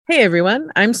Hey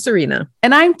everyone, I'm Serena.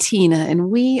 And I'm Tina, and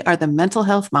we are the Mental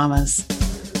Health Mamas.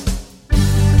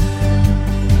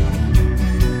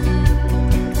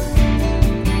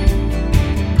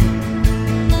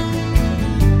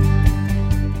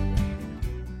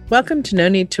 Welcome to No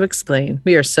Need to Explain.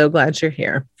 We are so glad you're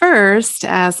here. First,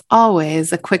 as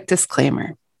always, a quick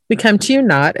disclaimer. We come to you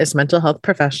not as mental health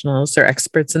professionals or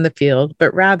experts in the field,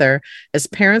 but rather as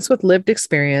parents with lived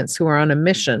experience who are on a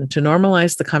mission to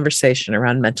normalize the conversation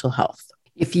around mental health.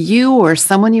 If you or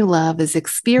someone you love is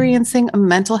experiencing a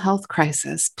mental health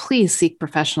crisis, please seek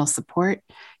professional support.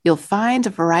 You'll find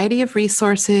a variety of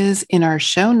resources in our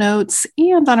show notes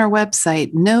and on our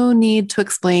website,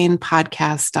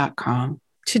 noneedtoexplainpodcast.com.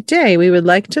 Today, we would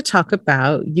like to talk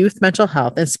about youth mental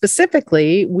health, and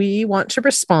specifically, we want to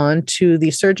respond to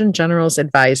the Surgeon General's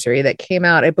advisory that came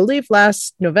out, I believe,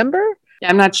 last November.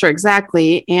 I'm not sure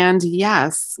exactly. And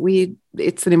yes,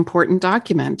 it's an important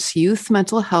document. Youth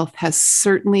mental health has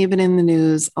certainly been in the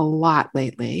news a lot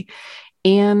lately,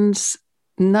 and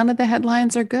none of the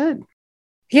headlines are good.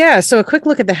 Yeah, so a quick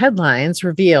look at the headlines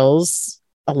reveals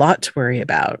a lot to worry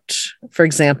about. For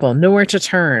example, nowhere to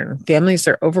turn. Families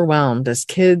are overwhelmed as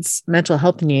kids' mental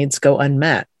health needs go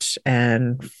unmet,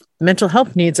 and mental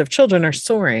health needs of children are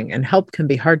soaring and help can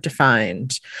be hard to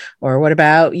find. Or what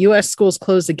about U.S. schools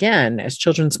close again as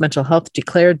children's mental health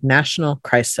declared national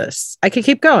crisis? I could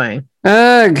keep going.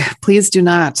 Ugh, please do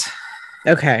not.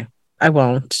 Okay, I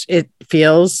won't. It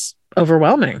feels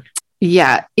overwhelming.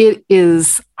 Yeah, it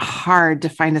is hard to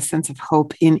find a sense of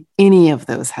hope in any of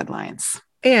those headlines.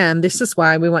 And this is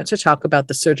why we want to talk about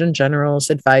the Surgeon General's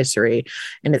advisory,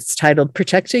 and it's titled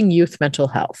Protecting Youth Mental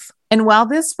Health. And while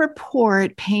this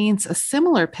report paints a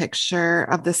similar picture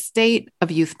of the state of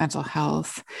youth mental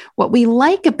health, what we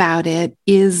like about it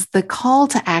is the call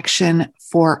to action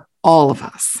for all of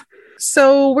us.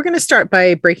 So we're going to start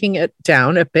by breaking it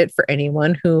down a bit for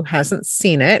anyone who hasn't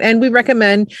seen it. And we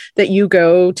recommend that you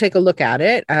go take a look at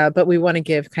it, but we want to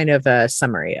give kind of a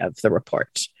summary of the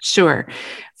report. Sure.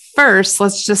 First,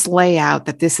 let's just lay out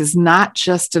that this is not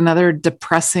just another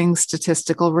depressing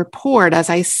statistical report. As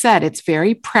I said, it's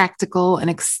very practical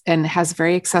and has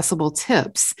very accessible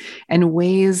tips and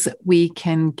ways we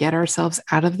can get ourselves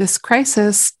out of this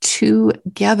crisis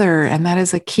together. And that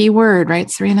is a key word, right,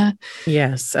 Serena?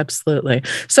 Yes, absolutely.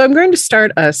 So I'm going to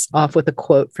start us off with a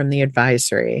quote from the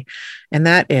advisory, and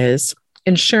that is,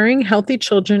 ensuring healthy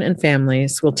children and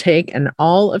families will take an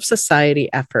all of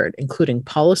society effort, including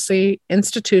policy,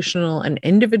 institutional, and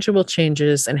individual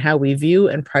changes in how we view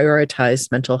and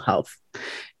prioritize mental health.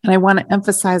 And I want to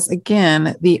emphasize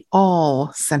again the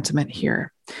all sentiment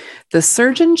here. The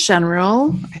Surgeon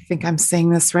General, I think I'm saying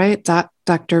this right,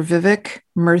 Dr. Vivek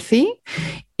Murthy,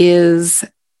 is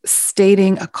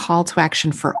stating a call to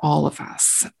action for all of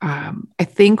us. I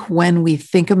think when we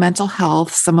think of mental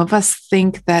health, some of us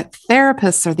think that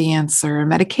therapists are the answer,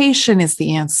 medication is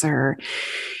the answer.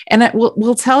 And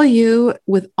we'll tell you,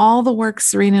 with all the work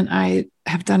Serena and I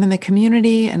have done in the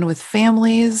community and with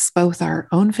families, both our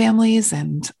own families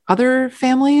and other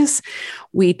families,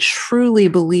 we truly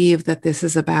believe that this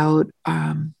is about,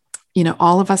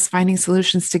 all of us finding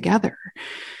solutions together.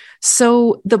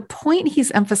 So the point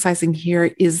he's emphasizing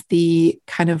here is the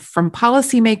kind of from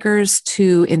policymakers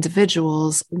to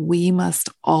individuals, we must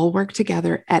all work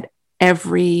together at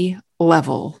every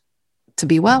level to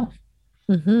be well.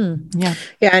 Mm-hmm. Yeah.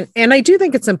 And I do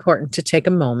think it's important to take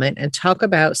a moment and talk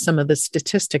about some of the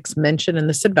statistics mentioned in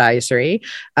this advisory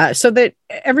so that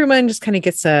everyone just kind of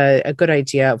gets a good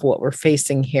idea of what we're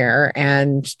facing here.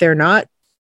 And they're not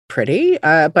pretty,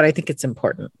 but I think it's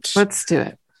important. Let's do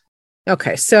it.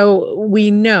 Okay, so we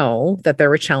know that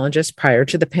there were challenges prior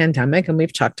to the pandemic, and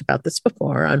we've talked about this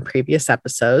before on previous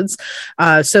episodes.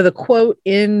 So the quote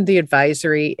in the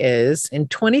advisory is, in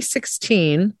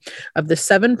 2016, of the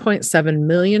 7.7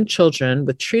 million children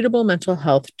with treatable mental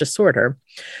health disorder,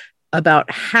 about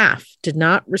half did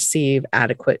not receive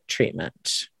adequate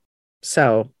treatment.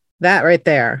 So that right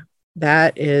there,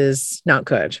 that is not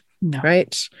good,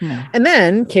 right? No. And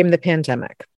then came the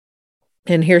pandemic.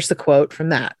 And here's the quote from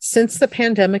that. Since the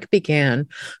pandemic began,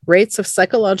 rates of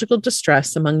psychological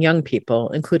distress among young people,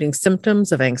 including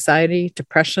symptoms of anxiety,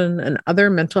 depression, and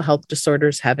other mental health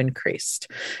disorders, have increased.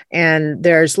 And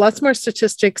there's lots more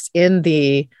statistics in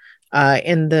the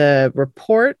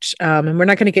report, and we're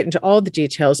not going to get into all the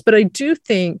details, but I do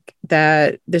think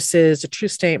that this is a true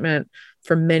statement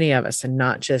for many of us and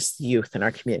not just youth in our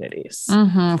communities.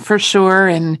 Mm-hmm, for sure.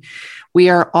 And we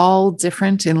are all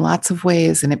different in lots of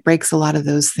ways, and it breaks a lot of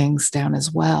those things down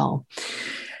as well.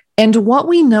 And what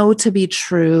we know to be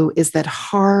true is that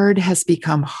hard has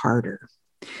become harder.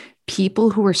 People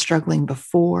who were struggling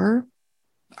before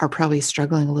are probably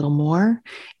struggling a little more.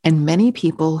 And many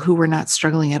people who were not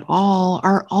struggling at all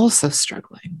are also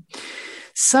struggling.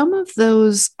 Some of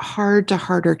those hard to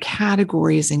harder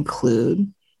categories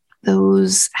include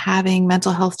those having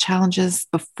mental health challenges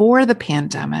before the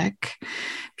pandemic,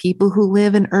 people who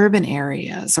live in urban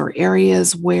areas or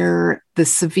areas where the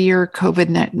severe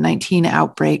COVID-19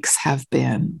 outbreaks have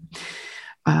been,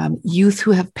 youth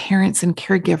who have parents and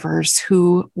caregivers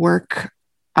who work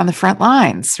on the front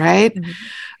lines, right?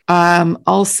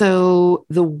 Also,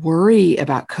 the worry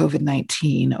about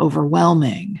COVID-19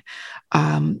 overwhelming,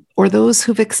 or those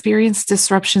who've experienced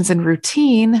disruptions in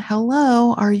routine.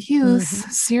 Hello, our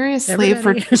youth, seriously,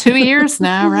 Everybody. for 2 years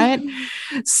now, right?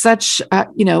 Such,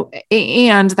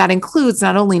 and that includes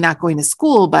not only not going to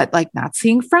school, but like not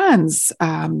seeing friends,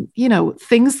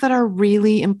 things that are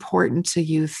really important to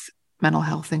youth mental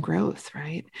health and growth,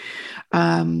 right?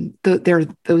 There are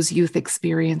those youth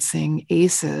experiencing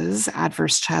ACEs,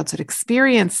 adverse childhood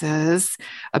experiences,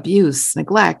 abuse,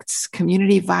 neglect,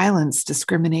 community violence,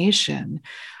 discrimination.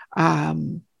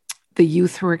 The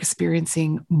youth who are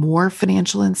experiencing more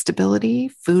financial instability,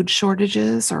 food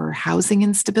shortages, or housing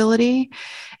instability.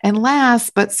 And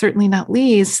last, but certainly not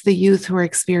least, the youth who are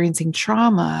experiencing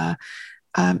trauma,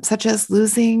 such as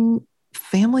losing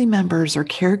family members or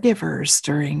caregivers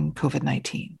during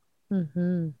COVID-19.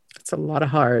 It's a lot of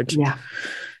hard. Yeah.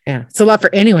 It's a lot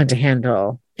for anyone to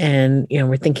handle. And,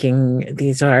 we're thinking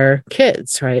these are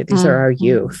kids, right? These are our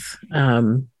youth.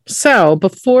 So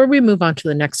before we move on to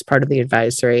the next part of the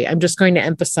advisory, I'm just going to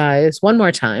emphasize one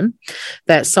more time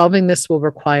that solving this will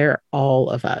require all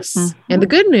of us. And the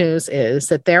good news is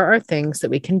that there are things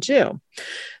that we can do.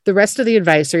 The rest of the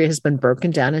advisory has been broken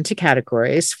down into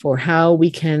categories for how we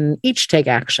can each take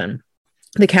action.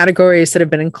 The categories that have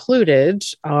been included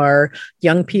are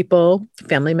young people,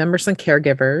 family members and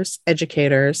caregivers,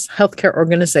 educators, healthcare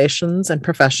organizations and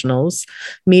professionals,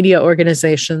 media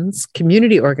organizations,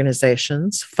 community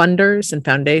organizations, funders and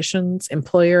foundations,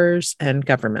 employers, and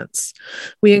governments.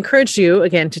 We encourage you,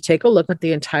 again, to take a look at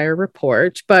the entire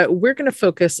report, but we're going to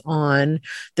focus on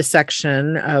the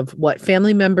section of what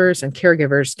family members and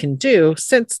caregivers can do,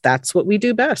 since that's what we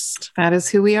do best. That is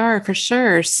who we are, for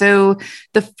sure. So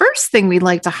the first thing we'd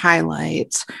like to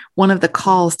highlight, one of the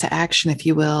calls to action, if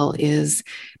you will, is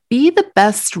be the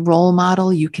best role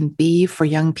model you can be for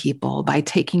young people by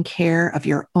taking care of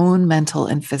your own mental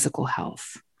and physical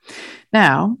health.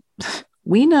 Now,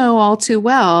 we know all too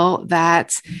well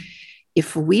that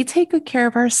if we take good care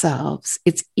of ourselves,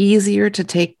 it's easier to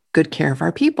take good care of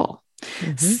our people.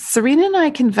 Serena and I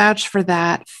can vouch for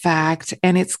that fact,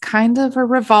 and it's kind of a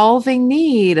revolving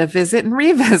need, a visit and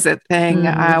revisit thing.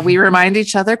 We remind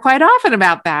each other quite often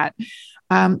about that.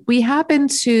 We happen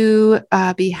to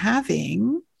be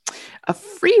having a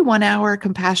free 1-hour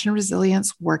compassion and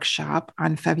resilience workshop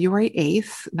on February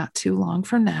 8th, not too long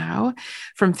from now,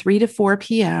 from 3 to 4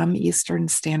 p.m. Eastern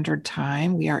Standard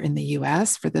Time. We are in the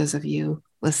US. For those of you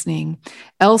listening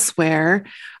elsewhere,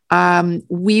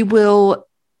 we will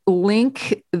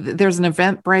link, there's an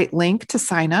Eventbrite link to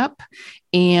sign up,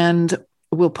 and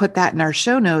we'll put that in our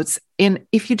show notes. And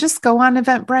if you just go on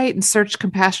Eventbrite and search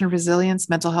Compassion, Resilience,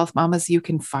 Mental Health Mamas, you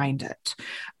can find it.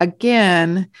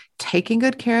 Again, taking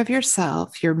good care of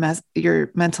yourself, your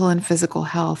mental and physical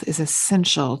health is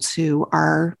essential to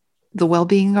the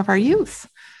well-being of our youth.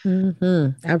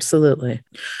 Absolutely.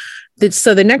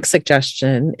 So the next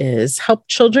suggestion is help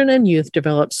children and youth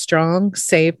develop strong,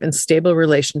 safe, and stable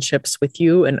relationships with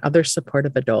you and other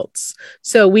supportive adults.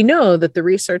 So we know that the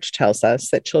research tells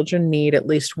us that children need at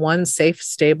least one safe,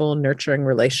 stable, nurturing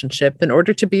relationship in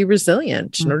order to be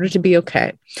resilient, in order to be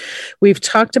okay. We've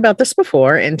talked about this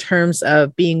before in terms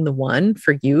of being the one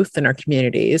for youth in our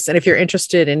communities. And if you're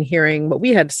interested in hearing what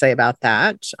we had to say about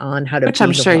that on how to Which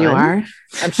I'm sure you are.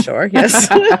 I'm sure, yes.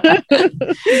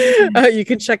 You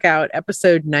can check out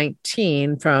episode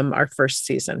 19 from our first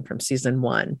season, from season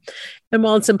 1. And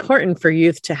while it's important for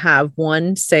youth to have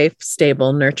one safe,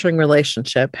 stable, nurturing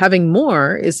relationship, having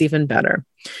more is even better.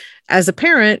 As a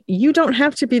parent, you don't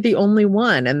have to be the only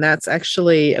one. And that's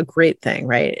actually a great thing,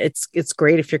 right? It's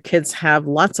great if your kids have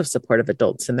lots of supportive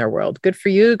adults in their world. Good for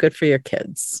you, good for your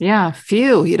kids. Yeah,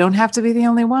 phew. You don't have to be the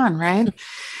only one, right?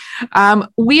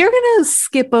 We are going to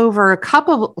skip over a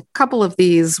couple of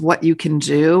these, what you can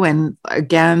do. And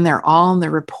again, they're all in the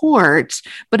report.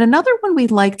 But another one we'd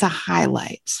like to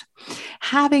highlight,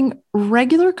 having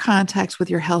regular contact with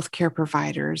your healthcare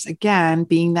providers, again,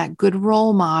 being that good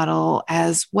role model,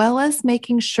 as well as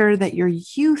making sure that your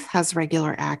youth has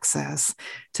regular access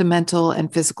to mental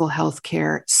and physical health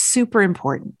care, super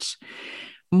important.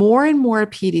 more and more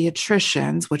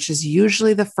pediatricians, which is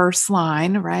usually the first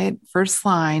line, right? First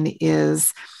line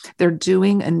is they're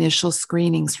doing initial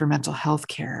screenings for mental health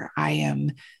care. I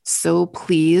am so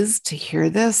pleased to hear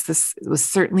this. This was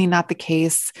certainly not the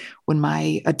case when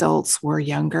my adults were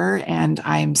younger, and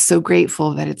I'm so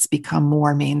grateful that it's become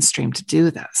more mainstream to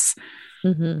do this.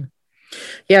 Mm-hmm.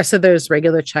 Yeah, so those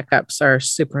regular checkups are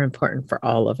super important for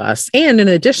all of us. And in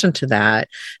addition to that,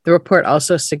 the report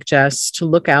also suggests to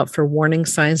look out for warning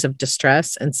signs of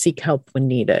distress and seek help when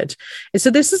needed. And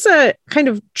so this is a kind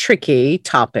of tricky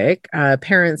topic.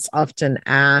 Parents often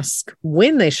ask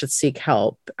when they should seek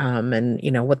help, and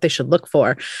what they should look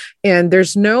for. And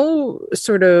there's no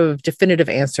sort of definitive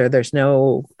answer. There's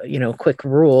no quick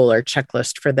rule or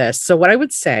checklist for this. So what I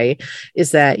would say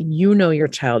is that you know your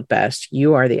child best.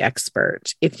 You are the expert.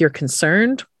 If you're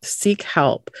concerned, seek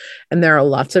help. And there are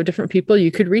lots of different people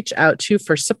you could reach out to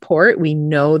for support. We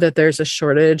know that there's a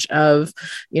shortage of,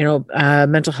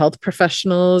 mental health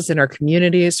professionals in our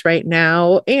communities right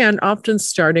now. And often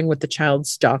starting with the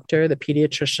child's doctor, the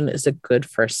pediatrician, is a good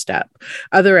first step.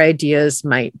 Other ideas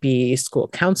might be school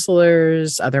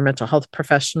counselors, other mental health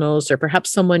professionals, or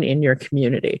perhaps someone in your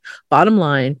community. Bottom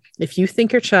line, if you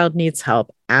think your child needs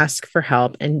help, ask for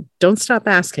help and don't stop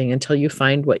asking until you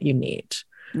find what you need.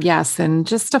 Yes. And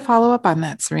just to follow up on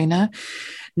that, Serena,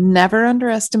 never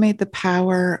underestimate the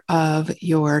power of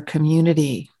your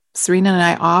community. Serena and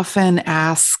I often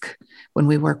ask, when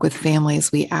we work with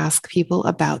families, we ask people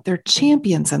about their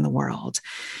champions in the world.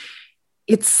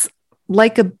 It's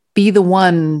like a be the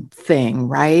one thing,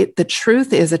 right? The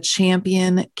truth is a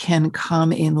champion can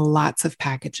come in lots of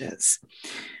packages.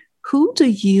 Who do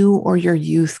you or your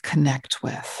youth connect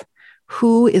with?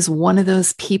 Who is one of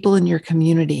those people in your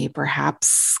community, perhaps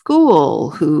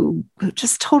school, who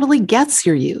just totally gets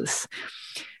your youth?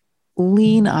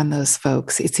 Lean on those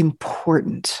folks. It's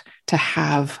important to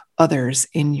have others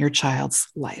in your child's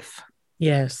life.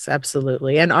 Yes,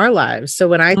 absolutely. And our lives. So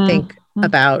when I think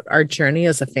about our journey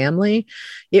as a family,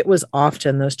 it was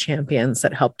often those champions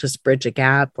that helped us bridge a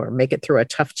gap or make it through a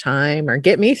tough time or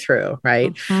get me through,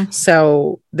 right?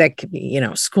 So that could be,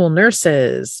 school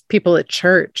nurses, people at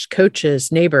church,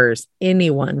 coaches, neighbors,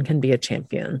 anyone can be a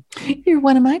champion. You're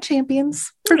one of my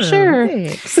champions for sure.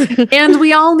 Thanks. And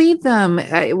we all need them.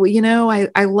 I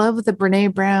love the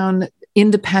Brene Brown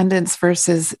independence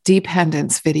versus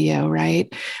dependence video,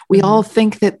 right? We all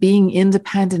think that being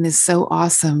independent is so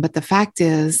awesome. But the fact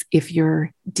is, if you're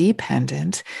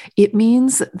dependent, it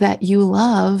means that you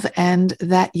love and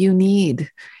that you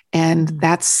need. And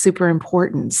that's super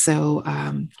important. So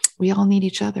we all need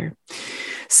each other.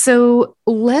 So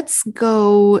let's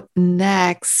go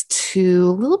next to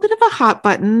a little bit of a hot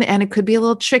button, and it could be a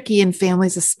little tricky in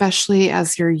families, especially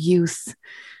as your youth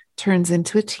turns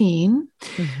into a teen.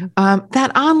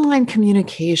 That online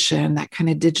communication, that kind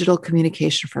of digital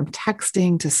communication from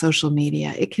texting to social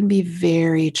media, it can be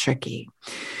very tricky.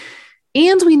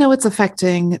 And we know it's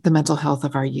affecting the mental health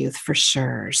of our youth for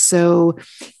sure. So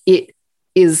it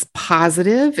is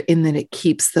positive in that it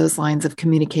keeps those lines of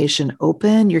communication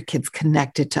open, your kids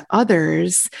connected to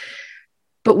others.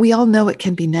 But we all know it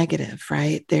can be negative,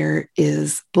 right? There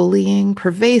is bullying,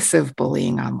 pervasive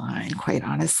bullying online, quite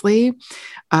honestly.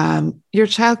 Your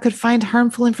child could find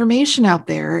harmful information out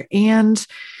there. And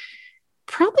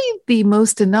probably the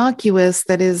most innocuous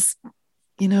that is,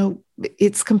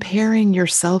 it's comparing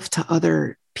yourself to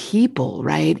other people,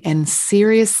 right? And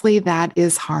seriously, that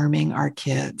is harming our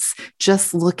kids.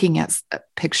 Just looking at a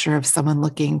picture of someone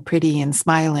looking pretty and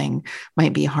smiling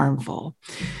might be harmful.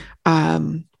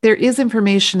 There is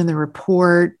information in the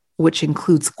report, which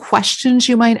includes questions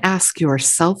you might ask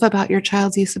yourself about your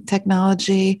child's use of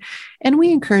technology. And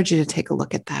we encourage you to take a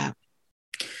look at that.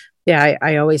 Yeah,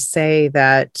 I always say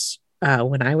that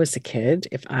when I was a kid,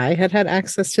 if I had had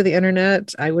access to the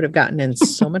internet, I would have gotten in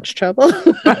so much trouble.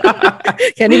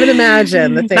 Can't even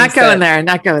imagine the things. Not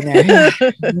going there.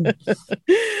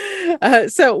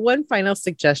 So one final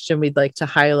suggestion we'd like to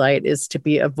highlight is to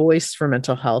be a voice for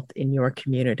mental health in your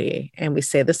community. And we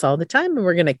say this all the time, and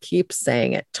we're going to keep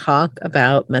saying it. Talk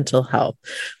about mental health.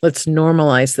 Let's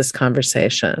normalize this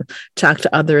conversation. Talk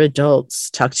to other adults,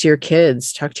 talk to your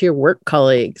kids, talk to your work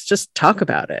colleagues, just talk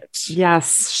about it.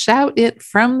 Yes. Shout it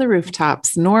from the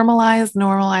rooftops. Normalize,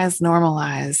 normalize,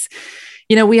 normalize.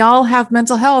 We all have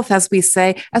mental health, as we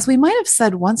say, as we might have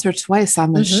said once or twice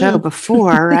on the show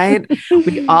before, right?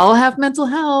 We all have mental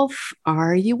health.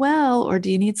 Are you well, or do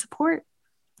you need support?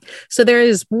 So there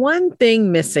is one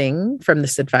thing missing from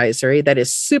this advisory that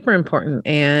is super important,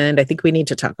 and I think we need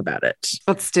to talk about it.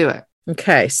 Let's do it.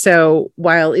 Okay. So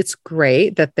while it's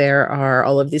great that there are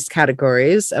all of these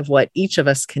categories of what each of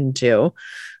us can do,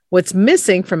 What's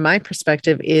missing from my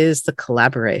perspective is the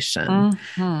collaboration.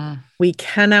 Mm-hmm. We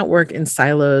cannot work in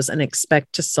silos and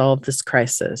expect to solve this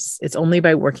crisis. It's only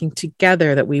by working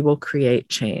together that we will create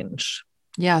change.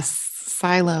 Yes,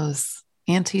 silos,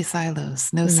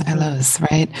 anti-silos, no silos,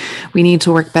 right? We need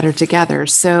to work better together.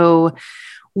 So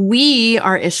we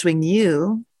are issuing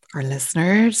you, our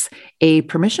listeners, a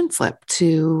permission slip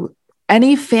to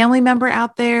any family member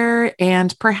out there,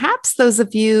 and perhaps those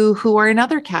of you who are in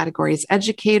other categories,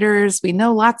 educators. We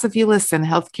know lots of you listen,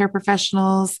 healthcare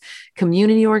professionals,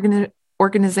 community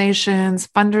organizations,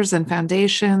 funders and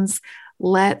foundations.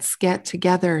 Let's get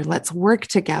together. Let's work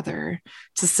together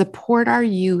to support our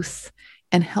youth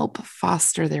and help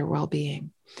foster their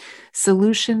well-being.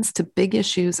 Solutions to big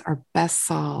issues are best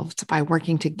solved by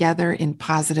working together in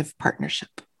positive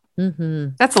partnership.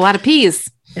 Mm-hmm. That's a lot of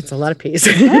P's. It's a lot of P's.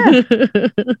 Yeah.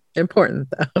 Important,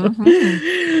 though.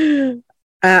 Mm-hmm.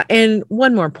 And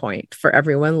one more point for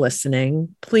everyone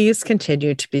listening. Please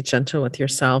continue to be gentle with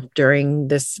yourself during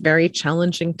this very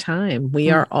challenging time. We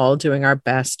are all doing our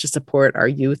best to support our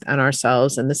youth and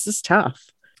ourselves, and this is tough.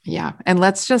 Yeah. And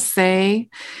let's just say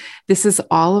this is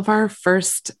all of our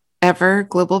first ever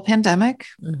global pandemic.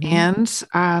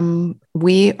 Mm-hmm. And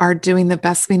we are doing the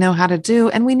best we know how to do.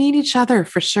 And we need each other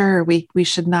for sure. We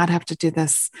should not have to do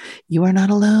this. You are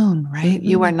not alone, right? Mm-hmm.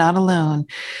 You are not alone.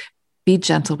 Be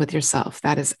gentle with yourself.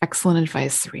 That is excellent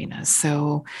advice, Serena.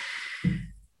 So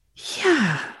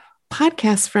yeah,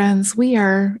 podcast friends, we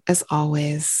are, as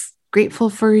always, grateful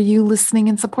for you listening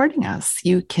and supporting us.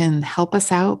 You can help us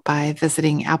out by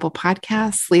visiting Apple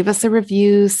Podcasts, leave us a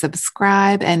review,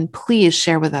 subscribe, and please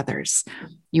share with others.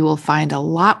 You will find a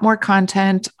lot more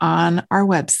content on our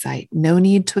website,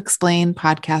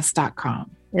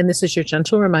 noneedtoexplainpodcast.com. And this is your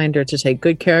gentle reminder to take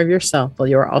good care of yourself while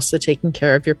you are also taking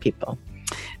care of your people.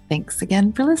 Thanks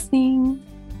again for listening.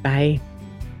 Bye.